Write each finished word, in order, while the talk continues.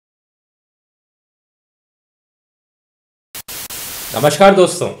नमस्कार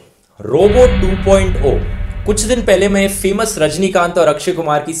दोस्तों। रोबो 2.0 कुछ दिन पहले मैं फेमस रजनीकांत और अक्षय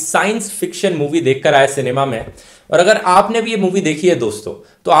कुमार की साइंस फिक्शन मूवी देखकर आया सिनेमा में। और अगर आपने भी ये मूवी देखी है दोस्तों,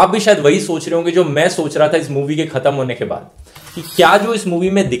 तो आप भी शायद वही सोच रहे होंगे जो मैं सोच रहा था इस मूवी के खत्म होने के बाद, कि क्या जो इस मूवी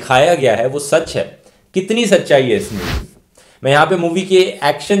में दिखाया गया है वो सच है, कितनी सच्चाई है इस मूवी में। मैं यहाँ पे मूवी के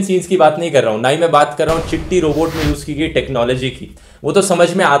एक्शन सीन्स की बात नहीं कर रहा हूँ, ना ही मैं बात कर रहा हूँ चिट्टी रोबोट में यूज की गई टेक्नोलॉजी की। वो तो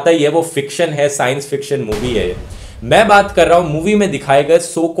समझ में आता ही है, वो फिक्शन है, साइंस फिक्शन मूवी है। मैं बात कर रहा हूं मूवी में दिखाए गए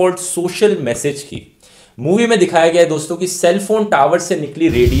सो कॉल्ड सोशल मैसेज की। मूवी में दिखाया गया है दोस्तों कि सेलफोन टावर से निकली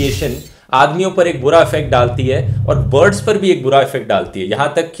रेडिएशन आदमियों पर एक बुरा इफेक्ट डालती है और बर्ड्स पर भी एक बुरा इफेक्ट डालती है। यहां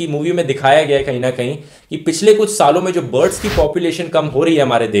तक कि मूवी में दिखाया गया है कहीं ना कहीं कि पिछले कुछ सालों में जो बर्ड्स की पॉपुलेशन कम हो रही है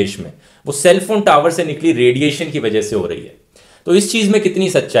हमारे देश में, वो सेलफोन टावर से निकली रेडिएशन की वजह से हो रही है। तो इस चीज में कितनी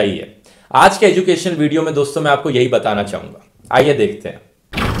सच्चाई है, आज के एजुकेशन वीडियो में दोस्तों मैं आपको यही बताना चाहूंगा। आइए देखते हैं।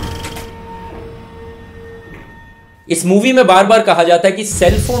 इस मूवी में बार बार कहा जाता है कि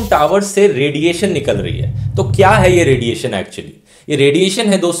सेलफोन टावर से रेडिएशन निकल रही है। तो क्या है ये रेडिएशन एक्चुअली? ये रेडिएशन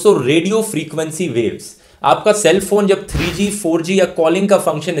है दोस्तों रेडियो फ्रीक्वेंसी वेव्स। आपका सेलफोन जब 3G 4G या कॉलिंग का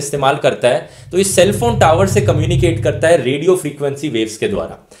फंक्शन इस्तेमाल करता है तो इस सेलफोन टावर से कम्युनिकेट करता है रेडियो फ्रीक्वेंसी वेव्स के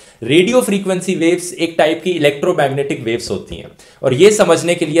द्वारा। रेडियो फ्रीक्वेंसी वेव्स एक टाइप की इलेक्ट्रोमैग्नेटिक वेव्स होती हैं, और ये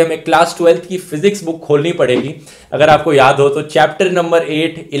समझने के लिए हमें क्लास 12th की फिजिक्स बुक खोलनी पड़ेगी। अगर आपको याद हो तो chapter number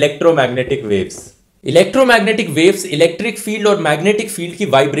 8 electromagnetic waves. Electromagnetic waves electric field और मैग्नेटिक फील्ड की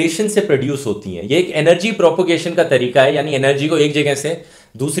वाइब्रेशन से प्रोड्यूस होती हैं। ये एक एनर्जी प्रोपोगेशन का तरीका है, यानी एनर्जी को एक जगह से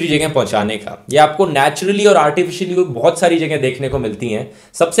दूसरी जगह पहुंचाने का। ये आपको नेचुरली और आर्टिफिशियली बहुत सारी जगह देखने को मिलती हैं।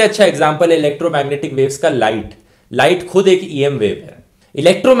 सबसे अच्छा एग्जांपल है इलेक्ट्रोमैग्नेटिक वेव्स का लाइट खुद एक ईएम वेव है।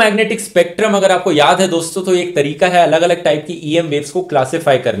 इलेक्ट्रोमैग्नेटिक स्पेक्ट्रम अगर आपको याद है दोस्तों, तो एक तरीका है अलग अलग टाइप की ईएम वेव्स को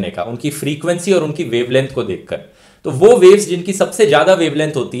क्लासिफाई करने का, उनकी फ्रीक्वेंसी और उनकी वेवलेंथ को देखकर। तो वो वेव्स जिनकी सबसे ज्यादा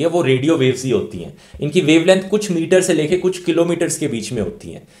वेवलेंथ होती है वो रेडियो वेव्स ही होती हैं। इनकी वेवलेंथ कुछ मीटर से लेके कुछ किलोमीटर्स के बीच में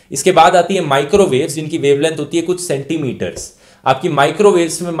होती है। इसके बाद आती है माइक्रोवेव्स, जिनकी वेवलेंथ होती है कुछ सेंटीमीटर्स। आपकी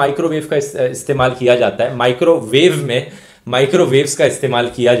माइक्रोवेव्स में माइक्रोवेव का इस्तेमाल किया जाता है, माइक्रोवेव में माइक्रोवेव्स का इस्तेमाल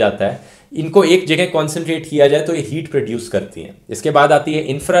किया जाता है। इनको एक जगह कॉन्सेंट्रेट किया जाए तो ये हीट प्रोड्यूस करती हैं। इसके बाद आती है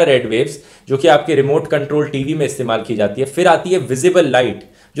इंफ्रारेड वेव्स, जो कि आपके रिमोट कंट्रोल टीवी में इस्तेमाल की जाती है। फिर आती है विजिबल लाइट,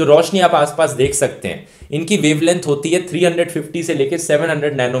 जो रोशनी आप आसपास देख सकते हैं। इनकी वेवलेंथ होती है 350 से लेकर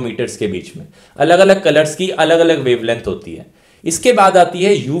 700 नैनोमीटर्स के बीच में। अलग अलग कलर्स की अलग अलग वेवलेंथ होती है। इसके बाद आती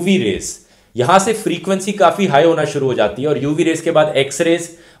है यूवी रेस। यहां से फ्रीक्वेंसी काफी हाई होना शुरू हो जाती है, और यूवी रेस के बाद एक्स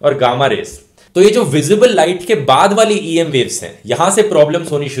रेस और गामा रेस। तो ये जो विजिबल लाइट के बाद वाली ईएम वेव्स हैं, यहां से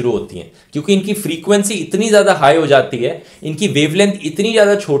प्रॉब्लम्स होनी शुरू होती हैं, क्योंकि इनकी फ्रीक्वेंसी इतनी ज्यादा हाई हो जाती है, इनकी वेवलेंथ इतनी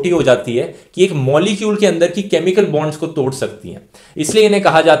ज्यादा छोटी हो जाती है कि एक मॉलिक्यूल के अंदर की केमिकल बॉन्ड्स को तोड़ सकती हैं। इसलिए इन्हें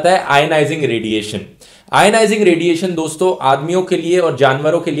कहा जाता है आयनाइजिंग रेडिएशन। आयनाइजिंग रेडिएशन दोस्तों आदमियों के लिए और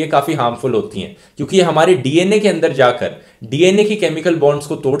जानवरों के लिए काफी हार्मफुल होती हैं, क्योंकि ये हमारे डीएनए के अंदर जाकर डीएनए की केमिकल बॉन्ड्स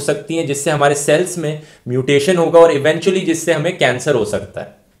को तोड़ सकती हैं, जिससे हमारे सेल्स में म्यूटेशन होगा और इवेंचुअली जिससे हमें कैंसर हो सकता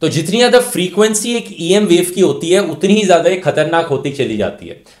है। तो जितनी ज्यादा फ्रीक्वेंसी एक ईएम वेव की होती है, उतनी ही ज्यादा एक खतरनाक होती चली जाती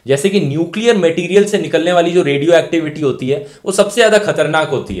है। जैसे कि न्यूक्लियर मटेरियल से निकलने वाली जो रेडियो एक्टिविटी होती है, वो सबसे ज्यादा खतरनाक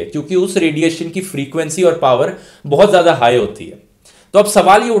होती है, क्योंकि उस रेडिएशन की फ्रीक्वेंसी और पावर बहुत ज्यादा हाई होती है। तो अब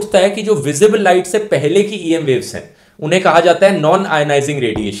सवाल ये उठता है कि जो विजिबल लाइट से पहले की ईएम वेव्स हैं, उन्हें कहा जाता है नॉन आयनाइजिंग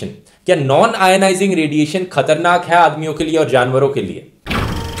रेडिएशन। क्या नॉन आयनाइजिंग रेडिएशन खतरनाक है आदमियों के लिए और जानवरों के लिए?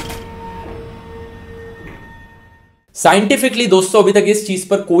 साइंटिफिकली दोस्तों अभी तक इस चीज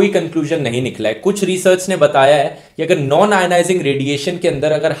पर कोई कंक्लूजन नहीं निकला है। कुछ रिसर्च ने बताया है कि अगर नॉन आयनाइजिंग रेडिएशन के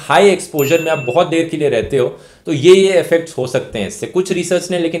अंदर अगर हाई एक्सपोजर में आप बहुत देर के लिए रहते हो तो ये इफेक्ट्स हो सकते हैं इससे। कुछ रिसर्च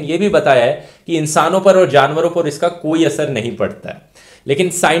ने लेकिन ये भी बताया है कि इंसानों पर और जानवरों पर इसका कोई असर नहीं पड़ता है। लेकिन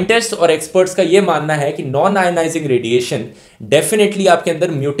साइंटिस्ट और एक्सपर्ट्स का यह मानना है कि नॉन आयनाइजिंग रेडिएशन डेफिनेटली आपके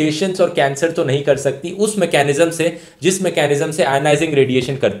अंदर म्यूटेशंस और कैंसर तो नहीं कर सकती उस मैकेनिज्म से जिस मैकेनिज्म से आयनाइजिंग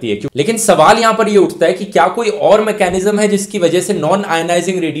रेडिएशन करती है। लेकिन सवाल यहां पर यह उठता है कि क्या कोई और मैकेनिज्म है जिसकी वजह से नॉन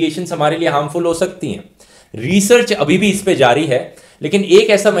आयनाइजिंग रेडिएशन हमारे लिए हार्मफुल हो सकती हैं? रिसर्च अभी भी इस पे जारी है, लेकिन एक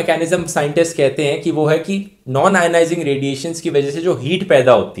ऐसा मैकेनिज्म साइंटिस्ट कहते हैं कि वो है कि नॉन आयनाइजिंग रेडिएशंस की वजह से जो हीट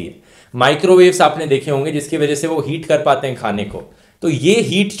पैदा होती है, माइक्रोवेव्स आपने देखे होंगे जिसकी वजह से वो हीट कर पाते हैं खाने को, तो ये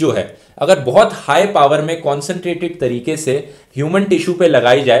हीट जो है अगर बहुत हाई पावर में कॉन्सेंट्रेटेड तरीके से ह्यूमन टिश्यू पे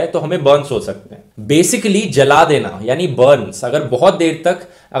लगाई जाए तो हमें बर्न्स हो सकते हैं। बेसिकली जला देना यानी बर्न्स। अगर बहुत देर तक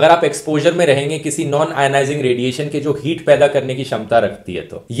अगर आप एक्सपोजर में रहेंगे किसी नॉन आयनाइजिंग रेडिएशन के जो हीट पैदा करने की क्षमता रखती है,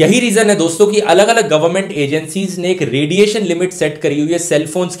 तो यही रीजन है दोस्तों कि अलग अलग गवर्नमेंट एजेंसीज ने एक रेडिएशन लिमिट सेट करी हुई है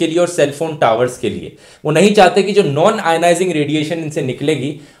सेलफोन्स के लिए और सेलफोन टावर्स के लिए। वो नहीं चाहते कि जो नॉन आयनाइजिंग रेडिएशन इनसे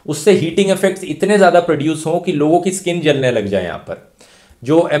निकलेगी उससे हीटिंग इफेक्ट्स इतने ज्यादा प्रोड्यूस हों कि लोगों की स्किन जलने लग जाए। यहाँ पर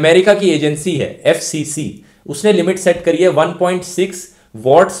जो अमेरिका की एजेंसी है FCC, उसने लिमिट सेट करी है 1.6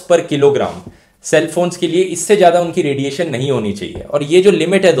 वॉट्स पर किलोग्राम। सेलफोन्स के लिए इससे ज़्यादा उनकी रेडिएशन नहीं होनी चाहिए। और ये जो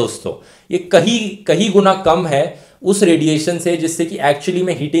लिमिट है दोस्तों, ये कहीं गुना कम है उस रेडिएशन से जिससे कि एक्चुअली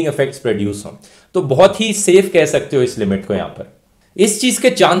में हीटिंग इफेक्ट्स प्रोड्यूस हों। तो बहुत ही सेफ कह सकते हो इस लिमिट को यहाँ पर। इस चीज के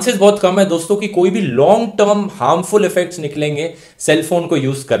चांसेस बहुत कम है दोस्तों कि कोई भी लॉन्ग टर्म हार्मफुल इफेक्ट्स निकलेंगे सेलफोन को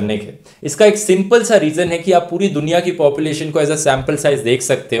यूज करने के। इसका एक सिंपल सा रीजन है कि आप पूरी दुनिया की पॉपुलेशन को एज अ सैंपल साइज देख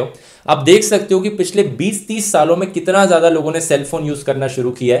सकते हो। आप देख सकते हो कि पिछले 20-30 सालों में कितना ज्यादा लोगों ने सेलफोन यूज करना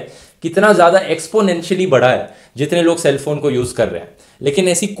शुरू किया है, कितना ज्यादा एक्सपोनेंशियली बढ़ा है जितने लोग सेलफोन को यूज कर रहे हैं। लेकिन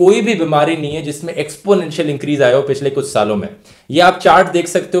ऐसी कोई भी बीमारी नहीं है जिसमें एक्सपोनेंशियल इंक्रीज आया हो पिछले कुछ सालों में। ये आप चार्ट देख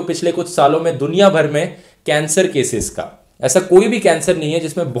सकते हो पिछले कुछ सालों में दुनिया भर में कैंसर केसेस का। ऐसा कोई भी कैंसर नहीं है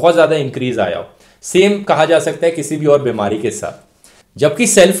जिसमें बहुत ज्यादा इंक्रीज आया हो। सेम कहा जा सकता है किसी भी और बीमारी के साथ। जबकि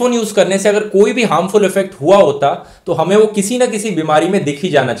सेलफोन यूज करने से अगर कोई भी हार्मफुल इफेक्ट हुआ होता तो हमें वो किसी ना किसी बीमारी में दिख ही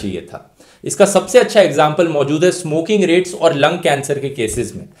जाना चाहिए था। इसका सबसे अच्छा एग्जाम्पल मौजूद है स्मोकिंग रेट्स और लंग कैंसर के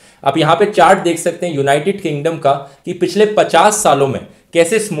केसेस में। आप यहां पे चार्ट देख सकते हैं यूनाइटेड किंगडम का कि पिछले 50 सालों में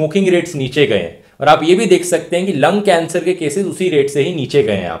कैसे स्मोकिंग रेट्स नीचे गए हैं। और आप ये भी देख सकते हैं कि लंग कैंसर के केसेस उसी रेट से ही नीचे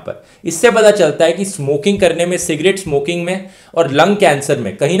गए हैं यहाँ पर। इससे पता चलता है कि स्मोकिंग करने में, सिगरेट स्मोकिंग में और लंग कैंसर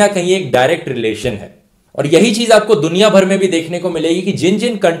में कहीं ना कहीं एक डायरेक्ट रिलेशन है। और यही चीज आपको दुनिया भर में भी देखने को मिलेगी कि जिन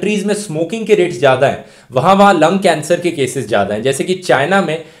जिन कंट्रीज में स्मोकिंग के रेट्स ज्यादा हैं वहां लंग कैंसर के केसेस ज्यादा हैं। जैसे कि चाइना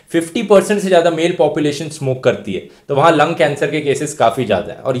में 50% से ज्यादा मेल पॉपुलेशन स्मोक करती है, तो वहां लंग कैंसर के केसेस काफी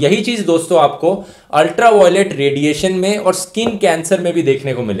ज्यादा है। और यही चीज दोस्तों आपको अल्ट्रावायलेट रेडिएशन में और स्किन कैंसर में भी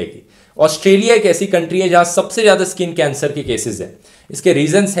देखने को मिलेगी। ऑस्ट्रेलिया एक ऐसी कंट्री है जहां सबसे ज्यादा स्किन कैंसर के केसेस हैं। इसके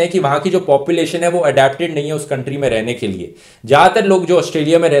रीजंस हैं कि वहां की जो पॉपुलेशन है वो अडेप्टेड नहीं है उस कंट्री में रहने के लिए। ज्यादातर लोग जो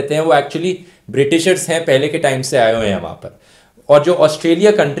ऑस्ट्रेलिया में रहते हैं वो एक्चुअली ब्रिटिशर्स हैं, पहले के टाइम से आए हुए हैं वहां पर। और जो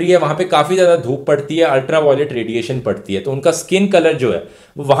ऑस्ट्रेलिया कंट्री है वहां पे काफी ज्यादा धूप पड़ती है, अल्ट्रावायलेट रेडिएशन पड़ती है, तो उनका स्किन कलर जो है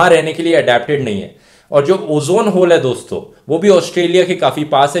वो वहां रहने के लिए अडेप्टेड नहीं है। और जो ओजोन होल है दोस्तों वो भी ऑस्ट्रेलिया के काफी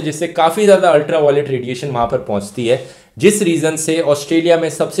पास है, जिससे काफी ज्यादा अल्ट्रावायलेट रेडिएशन वहां पर पहुंचती है, जिस रीजन से ऑस्ट्रेलिया में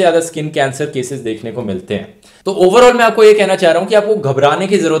सबसे ज्यादा स्किन कैंसर केसेस देखने को मिलते हैं। तो ओवरऑल मैं आपको ये कहना चाह रहा हूं कि आपको घबराने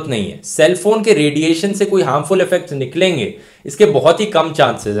की जरूरत नहीं है। सेलफोन के रेडिएशन से कोई हार्मफुल इफेक्ट्स निकलेंगे इसके बहुत ही कम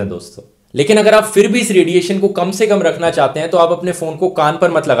चांसेस हैं दोस्तों। लेकिन अगर आप फिर भी इस रेडिएशन को कम से कम रखना चाहते हैं तो आप अपने फोन को कान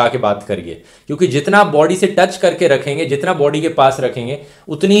पर मत लगा के बात करिए, क्योंकि जितना आप बॉडी से टच करके रखेंगे, जितना बॉडी के पास रखेंगे,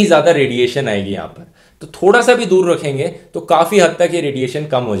 उतनी ही ज्यादा रेडिएशन आएगी यहाँ पर। तो थोड़ा सा भी दूर रखेंगे तो काफी हद तक ये रेडिएशन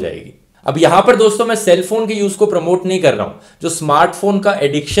कम हो जाएगी। अब यहां पर दोस्तों मैं सेलफोन के यूज को प्रमोट नहीं कर रहा हूं। जो स्मार्टफोन का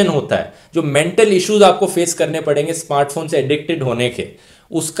एडिक्शन होता है, जो मेंटल इश्यूज आपको फेस करने पड़ेंगे स्मार्टफोन से एडिक्टेड होने के,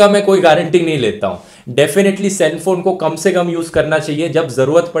 उसका मैं कोई गारंटी नहीं लेता हूं। डेफिनेटली सेलफोन को कम से कम यूज करना चाहिए, जब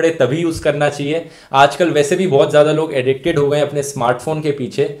जरूरत पड़े तभी यूज करना चाहिए। आजकल वैसे भी बहुत ज्यादा लोग एडिक्टेड हो गए अपने स्मार्टफोन के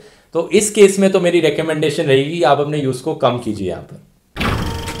पीछे, तो इस केस में तो मेरी रिकमेंडेशन रहेगी आप अपने यूज को कम कीजिए यहां पर।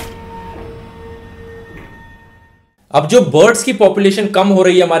 अब जो बर्ड्स की पॉपुलेशन कम हो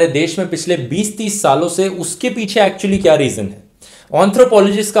रही है हमारे देश में पिछले 20-30 सालों से, उसके पीछे एक्चुअली क्या रीजन है?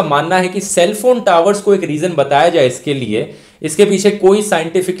 एंथ्रोपोलॉजिस्ट का मानना है कि सेलफोन टावर्स को एक रीजन बताया जाए इसके लिए, इसके पीछे कोई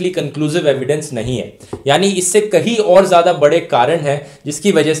साइंटिफिकली कंक्लूसिव एविडेंस नहीं है। यानी इससे कहीं और ज्यादा बड़े कारण हैं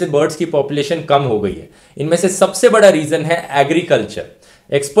जिसकी वजह से बर्ड्स की पॉपुलेशन कम हो गई है। इनमें से सबसे बड़ा रीजन है एग्रीकल्चर।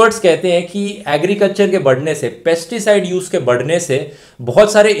 एक्सपर्ट्स कहते हैं कि एग्रीकल्चर के बढ़ने से, पेस्टिसाइड यूज के बढ़ने से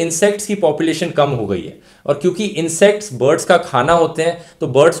बहुत सारे इंसेक्ट्स की पॉपुलेशन कम हो गई है। और क्योंकि इंसेक्ट्स बर्ड्स का खाना होते हैं तो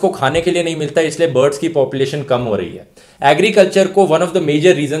बर्ड्स को खाने के लिए नहीं मिलता, इसलिए बर्ड्स की पॉपुलेशन कम हो रही है। एग्रीकल्चर को one of the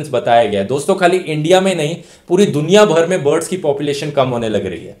major reasons बताया गया है दोस्तों। खाली इंडिया में नहीं, पूरी दुनिया भर में बर्ड्स की पॉपुलेशन कम होने लग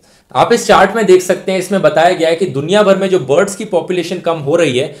रही है। आप इस चार्ट में देख सकते हैं, इसमें बताया गया है कि दुनिया भर में जो बर्ड्स की पॉपुलेशन कम हो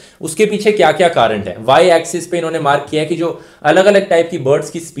रही है उसके पीछे क्या क्या कारण है। वाई एक्सिस पे इन्होंने मार्क किया है कि जो अलग अलग टाइप की बर्ड्स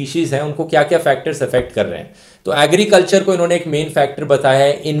की स्पीशीज हैं उनको क्या क्या फैक्टर्स अफेक्ट कर रहे हैं। तो एग्रीकल्चर को इन्होंने एक मेन फैक्टर बताया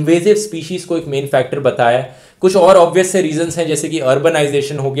है, इन्वेजिव स्पीशीज को एक मेन फैक्टर बताया है। कुछ और ऑब्वियस से रीजंस हैं जैसे कि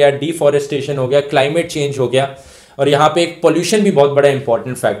अर्बनाइजेशन हो गया, डिफॉरेस्टेशन हो गया, क्लाइमेट चेंज हो गया, और यहाँ पे एक पोल्यूशन भी बहुत बड़ा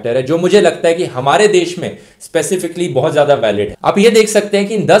इंपॉर्टेंट फैक्टर है, जो मुझे लगता है कि हमारे देश में स्पेसिफिकली बहुत ज्यादा वैलिड है। आप ये देख सकते हैं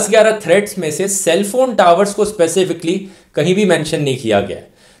कि इन 10-11 थ्रेट्स में से सेलफोन टावर्स को स्पेसिफिकली कहीं भी मेंशन नहीं किया गया है।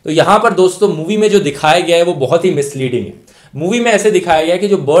 तो यहाँ पर दोस्तों मूवी में जो दिखाया गया है वो बहुत ही मिसलीडिंग है। मूवी में ऐसे दिखाया गया है कि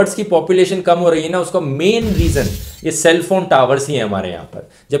जो बर्ड्स की पॉपुलेशन कम हो रही है ना, उसका मेन रीजन ये सेलफोन टावर्स ही है हमारे यहाँ पर,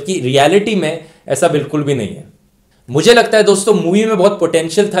 जबकि रियलिटी में ऐसा बिल्कुल भी नहीं है। मुझे लगता है दोस्तों मूवी में बहुत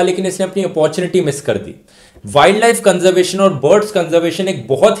पोटेंशियल था, लेकिन इसने अपनी अपॉर्चुनिटी मिस कर दी। वाइल्ड लाइफ कंजर्वेशन और बर्ड्स कंजर्वेशन एक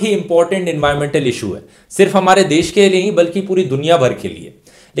बहुत ही इंपॉर्टेंट एनवायरमेंटल इशू है, सिर्फ हमारे देश के लिए नहीं बल्कि पूरी दुनिया भर के लिए।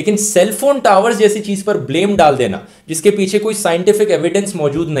 लेकिन सेलफोन टावर्स जैसी चीज पर ब्लेम डाल देना जिसके पीछे कोई साइंटिफिक एविडेंस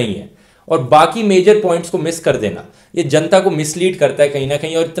मौजूद नहीं है, और बाकी मेजर पॉइंट्स को मिस कर देना, ये जनता को मिसलीड करता है कहीं ना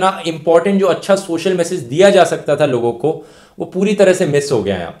कहीं, और इतना इंपॉर्टेंट जो अच्छा सोशल मैसेज दिया जा सकता था लोगों को, वो पूरी तरह से मिस हो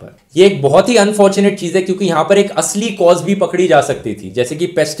गया यहाँ पर। ये एक बहुत ही अनफॉर्चुनेट चीज है, क्योंकि यहाँ पर एक असली कॉज भी पकड़ी जा सकती थी, जैसे कि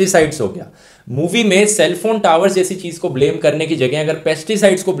पेस्टिसाइड्स हो गया। मूवी में सेलफोन टावर्स जैसी चीज को ब्लेम करने की जगह अगर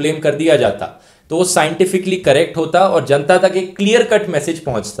पेस्टिसाइड्स को ब्लेम कर दिया जाता तो वो साइंटिफिकली करेक्ट होता और जनता तक एक क्लियर कट मैसेज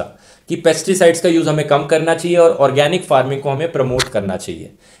पहुंचता कि पेस्टिसाइड्स का यूज हमें कम करना चाहिए और ऑर्गेनिक फार्मिंग को हमें प्रमोट करना चाहिए।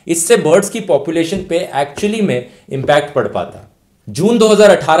 इससे बर्ड्स की पॉपुलेशन पे एक्चुअली में इंपैक्ट पड़ पाता। जून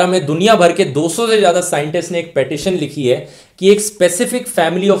 2018 में दुनिया भर के 200 से ज्यादा साइंटिस्ट ने एक पेटिशन लिखी है कि एक स्पेसिफिक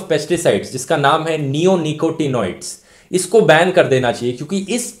फैमिली ऑफ पेस्टिसाइड्स जिसका नाम है नियोनिकोटिनॉइड्स, इसको बैन कर देना चाहिए, क्योंकि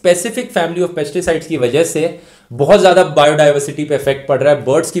इस स्पेसिफिक फैमिली ऑफ पेस्टिसाइड्स की वजह से बहुत ज्यादा बायोडाइवर्सिटी पे इफेक्ट पड़ रहा है,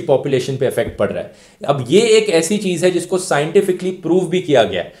 बर्ड्स की पॉपुलेशन पे इफेक्ट पड़ रहा है। अब ये एक ऐसी चीज है जिसको साइंटिफिकली प्रूव भी किया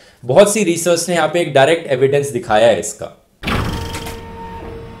गया है, बहुत सी रिसर्च ने यहाँ पे एक डायरेक्ट एविडेंस दिखाया है इसका।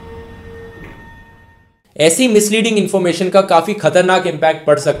 ऐसी मिसलीडिंग इंफॉर्मेशन का काफी खतरनाक इंपैक्ट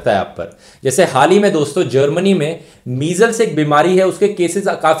पड़ सकता है आप पर। जैसे हाल ही में दोस्तों जर्मनी में मीजल्स एक बीमारी है, उसके केसेस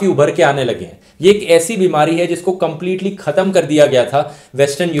काफी उभर के आने लगे हैं। ये एक ऐसी बीमारी है जिसको कंप्लीटली खत्म कर दिया गया था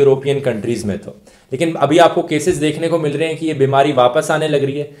वेस्टर्न यूरोपियन कंट्रीज में तो, लेकिन अभी आपको केसेस देखने को मिल रहे हैं कि ये बीमारी वापस आने लग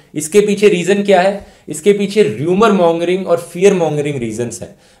रही है। इसके पीछे रीजन क्या है? इसके पीछे र्यूमर मॉन्गरिंग और फियर मॉन्गरिंग रीजंस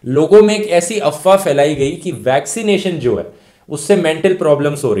है। लोगों में एक ऐसी अफवाह फैलाई गई कि वैक्सीनेशन जो है उससे मेंटल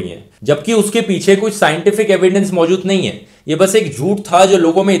प्रॉब्लम्स हो रही हैं, जबकि उसके पीछे कुछ साइंटिफिक एविडेंस मौजूद नहीं है। ये बस एक झूठ था जो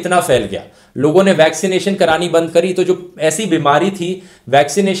लोगों में इतना फैल गया, लोगों ने वैक्सीनेशन करानी बंद करी, तो जो ऐसी बीमारी थी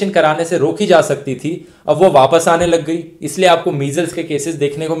वैक्सीनेशन कराने से रोकी जा सकती थी, अब वो वापस आने लग गई। इसलिए आपको मीजल्स के केसेस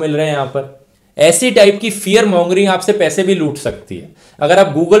देखने को मिल रहे हैं यहाँ पर। ऐसी टाइप की फियर मॉन्गरिंग आपसे पैसे भी लूट सकती है। अगर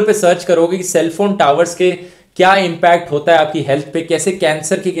आप गूगल पे सर्च करोगे कि सेलफोन टावर्स के क्या इंपैक्ट होता है आपकी हेल्थ पे, कैसे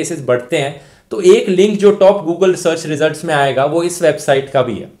कैंसर के केसेस बढ़ते हैं, तो एक लिंक जो टॉप गूगल सर्च रिजल्ट्स में आएगा वो इस वेबसाइट का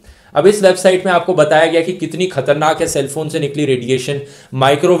भी है। अब इस वेबसाइट में आपको बताया गया कि कितनी खतरनाक है सेलफोन से निकली रेडिएशन,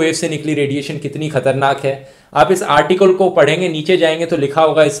 माइक्रोवेव से निकली रेडिएशन कितनी खतरनाक है। आप इस आर्टिकल को पढ़ेंगे, नीचे जाएंगे तो लिखा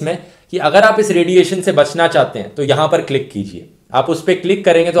होगा इसमें कि अगर आप इस रेडिएशन से बचना चाहते हैं तो यहां पर क्लिक कीजिए। आप उस पर क्लिक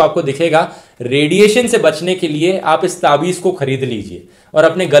करेंगे तो आपको दिखेगा रेडिएशन से बचने के लिए आप इस ताबीज को खरीद लीजिए और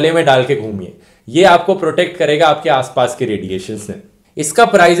अपने गले में डाल के घूमिए। ये आपको प्रोटेक्ट करेगा आपके आसपास के रेडिएशन से। इसका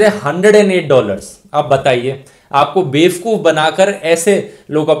प्राइस है $108। आप बताइए, आपको बेवकूफ बनाकर ऐसे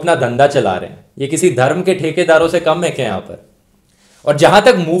लोग अपना धंधा चला रहे हैं। ये किसी धर्म के ठेकेदारों से कम है क्या यहाँ पर? और जहां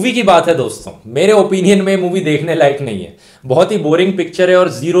तक मूवी की बात है दोस्तों, मेरे ओपिनियन में मूवी देखने लायक नहीं है। बहुत ही बोरिंग पिक्चर है और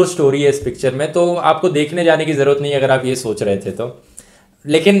जीरो स्टोरी है इस पिक्चर में, तो आपको देखने जाने की जरूरत नहीं है अगर आप ये सोच रहे थे तो।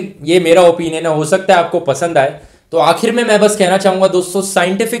 लेकिन ये मेरा ओपिनियन है, हो सकता है आपको पसंद आए। तो आखिर में मैं बस कहना चाहूंगा दोस्तों,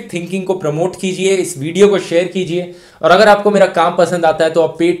 साइंटिफिक थिंकिंग को प्रमोट कीजिए, इस वीडियो को शेयर कीजिए, और अगर आपको मेरा काम पसंद आता है तो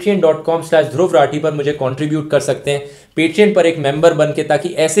आप patreon.com/ध्रुव राठी पर मुझे कंट्रीब्यूट कर सकते हैं, पेट्रियन पर एक मेंबर बन के, ताकि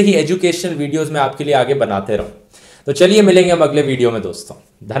ऐसे ही एजुकेशनल वीडियोस मैं आपके लिए आगे बनाते रहूं। तो चलिए मिलेंगे हम अगले वीडियो में दोस्तों,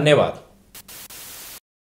 धन्यवाद।